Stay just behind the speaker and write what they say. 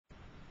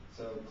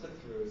So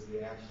click-through is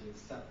they actually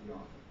accept the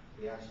offer.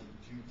 They actually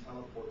do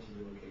teleport to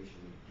your location.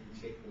 They do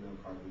take the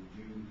note card.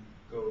 They do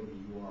go to the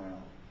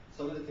URL.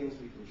 Some of the things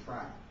we can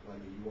track,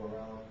 like the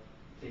URL,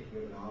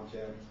 taking of an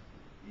object,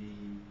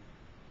 the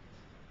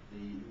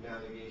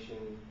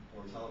navigation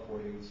or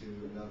teleporting to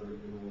another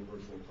in-world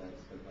virtual place.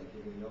 But like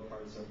giving a note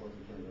card and so forth,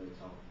 we can't really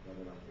tell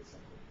whether or not they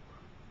accept it.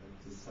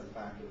 It's a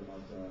factor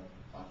of the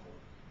platform.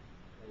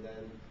 And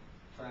then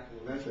tracking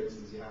the metrics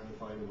is you have to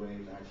find a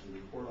way to actually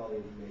record all the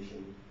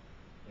information,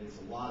 and it's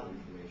a lot of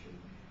information,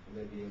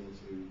 and then be able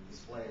to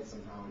display it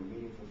somehow in a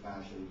meaningful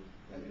fashion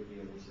that you'll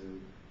be able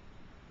to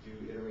do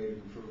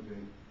iterative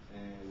improvement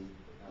and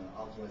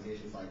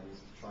optimization cycles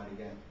to try to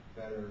get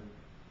better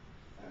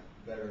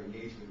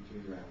engagement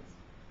through your ads.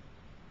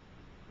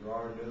 There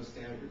are no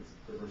standards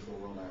for virtual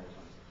world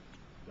advertising.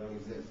 They don't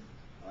exist.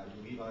 I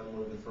believe I'm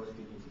one of the first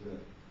people to do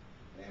it.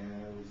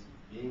 And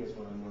being as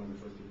I'm one of the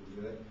first people to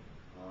do it,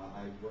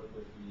 I work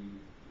with the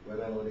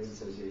Web Analytics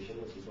Association,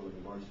 which is one of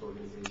the largest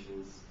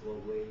organizations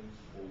globally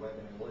for web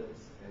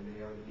analytics, and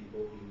they are the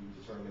people who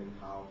determine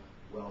how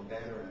well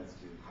banner ads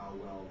do, how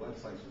well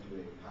websites are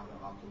doing, how to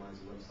optimize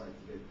a website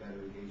to get better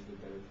engagement,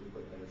 better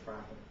throughput, better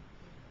traffic.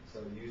 So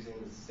using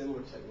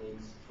similar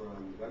techniques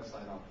from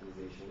website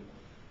optimization,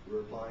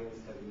 we're applying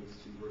these techniques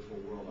to virtual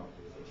world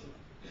optimization.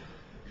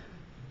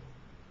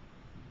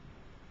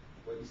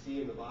 What you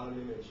see in the bottom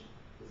image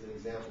is an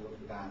example of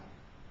the back.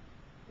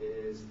 It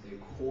is a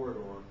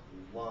corridor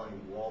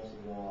lined wall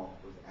to wall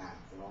with ads,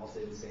 and all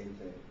say the same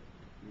thing.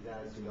 These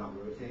ads do not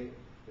rotate.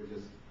 They're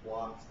just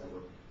blocks that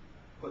were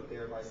put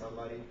there by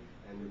somebody,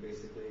 and they're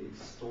basically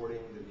extorting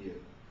the view.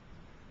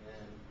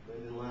 And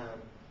Linden Lab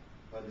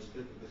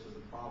understood that this was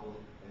a problem,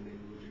 and they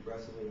moved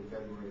aggressively in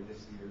February of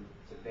this year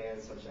to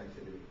ban such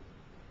activity.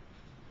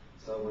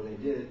 So when they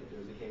did,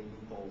 there became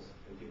loopholes,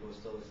 and people are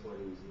still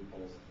exploiting these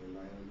loopholes. And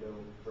I know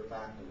for a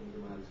fact that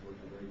Linden Lab is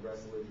working very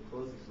aggressively to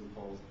close these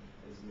loopholes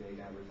and to make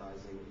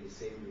advertising a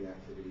savory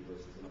activity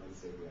versus an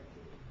unsavory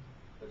activity.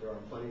 But there are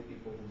plenty of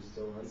people who are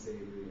still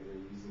unsavory and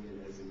are using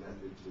it as a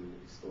method to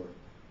extort.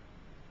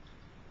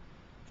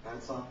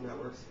 AdSoft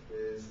Networks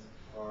is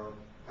our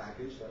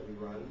package that we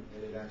run,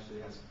 and it actually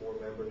has 4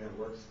 member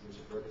networks,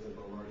 which represent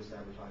the largest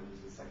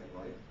advertisers in Second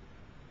Life.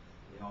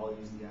 They all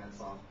use the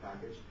AdSoft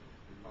package.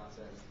 We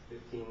process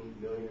 15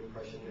 million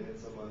impression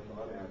minutes a month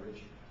on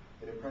average.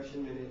 An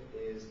impression minute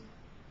is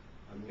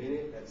a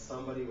minute that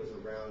somebody was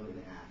around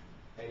an ad,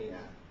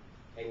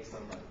 any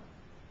somebody.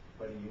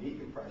 But a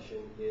unique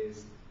impression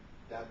is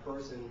that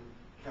person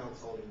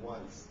counts only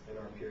once in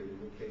our period, in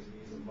which case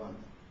we use a month.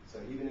 So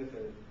even if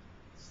a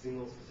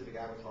single specific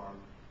avatar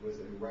was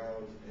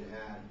around an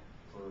ad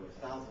for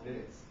 1,000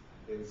 minutes,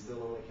 they would still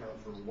only count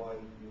for one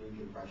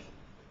unique impression.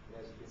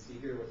 And as you can see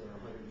here, with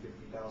our 150,000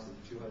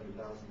 to 200,000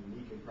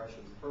 unique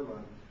impressions per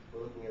month,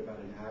 we're looking at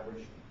about an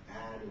average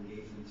ad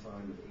engagement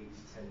time of 8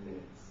 to 10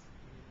 minutes.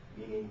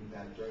 Meaning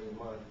that during the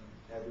month,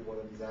 every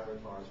one of these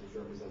avatars, which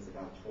represents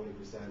about 20%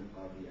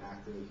 of the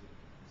active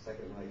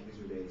Second Life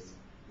user base,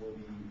 will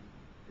be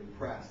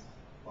impressed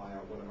by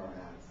one of our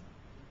ads.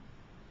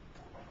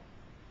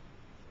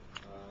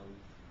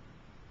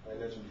 I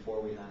mentioned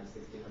before we have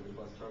 1,600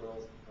 plus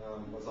terminals.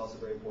 What's also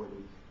very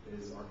important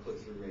is our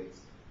click-through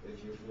rates.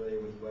 If you're familiar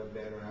with web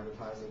banner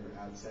advertising or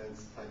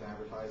AdSense type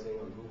advertising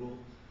on Google,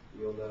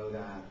 you'll know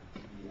that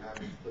the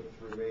average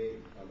click-through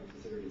rate of a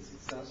considered a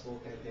successful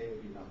campaign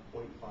would be about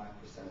 0.5%.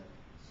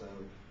 So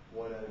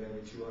 1 out of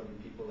every 200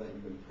 people that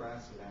you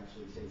impress would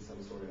actually take some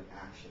sort of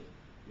action.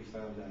 We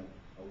found that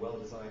a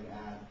well-designed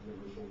ad in the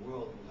virtual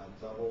world will have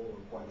double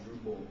or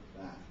quadruple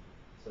that.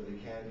 So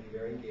they can be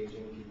very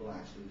engaging. People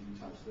actually do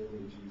touch them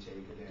and do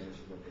take advantage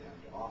of what they have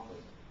to offer,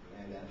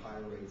 and at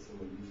higher rates than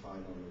what you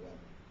find on the web.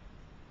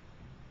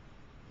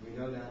 We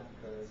know that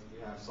because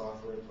we have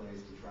software in place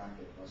to track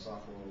it. Our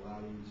software will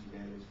allow you to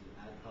manage the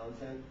ad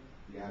content,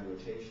 the ad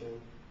rotation,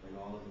 and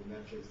all of the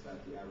metrics that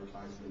the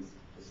advertisements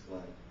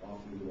display, all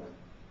through the web.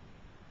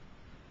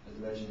 As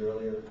I mentioned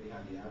earlier, we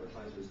have the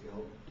Advertisers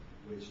Guild,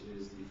 which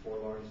is the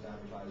 4 largest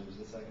advertisers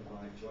in Second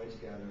Life joined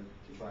together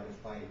to try to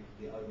fight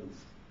the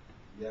uglies.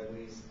 The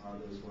uglies are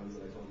those ones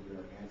that I told you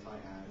that are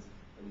anti-ads,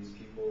 and these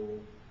people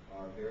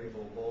are very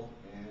vocal,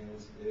 and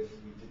if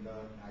we did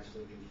not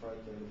actually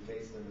confront them and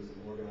face them as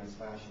an organized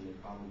fashion, they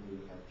probably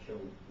would have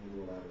killed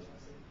in-world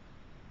advertising.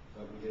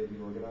 But we did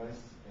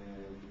reorganize,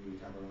 and we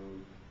have our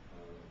own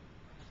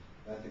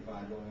ethic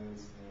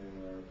guidelines and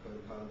our code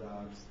of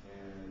conduct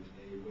and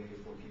a way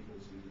for people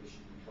to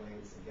issue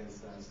complaints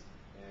against us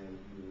and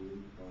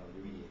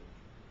remediate.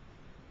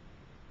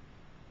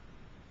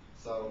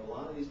 So a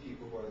lot of these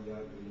people who are the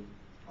ugly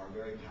are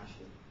very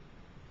passionate.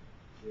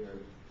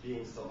 They're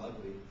being so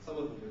ugly. Some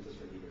of them do it just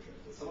for ego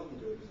trips, but some of them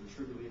do it because they're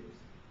true believers.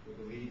 They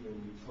believe in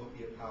the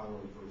utopia power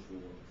of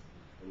virtual worlds.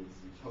 And it's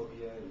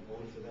utopia and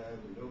only for them,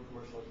 and no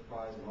commercial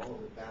enterprise, and all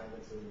of the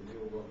badness in the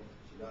real world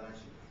should not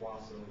actually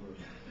cross over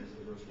into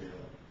the virtual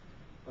world.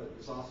 But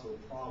there's also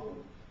a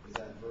problem, is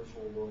that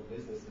virtual world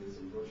businesses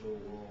and virtual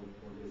world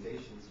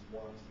organizations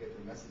want to get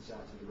their message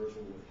out to the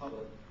virtual world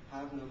public,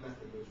 have no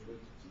method with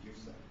which to do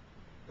so.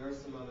 There are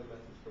some other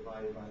methods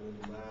provided by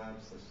Linden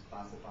Labs, such as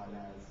classified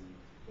ads, and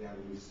they have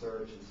a new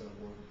search and so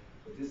forth.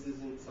 But this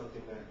isn't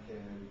something that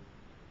can,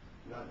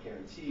 not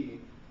guarantee,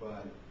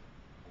 but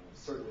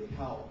certainly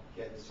help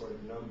get the sort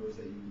of numbers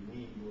that you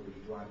need in order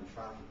to drive the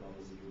traffic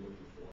levels that you're looking for.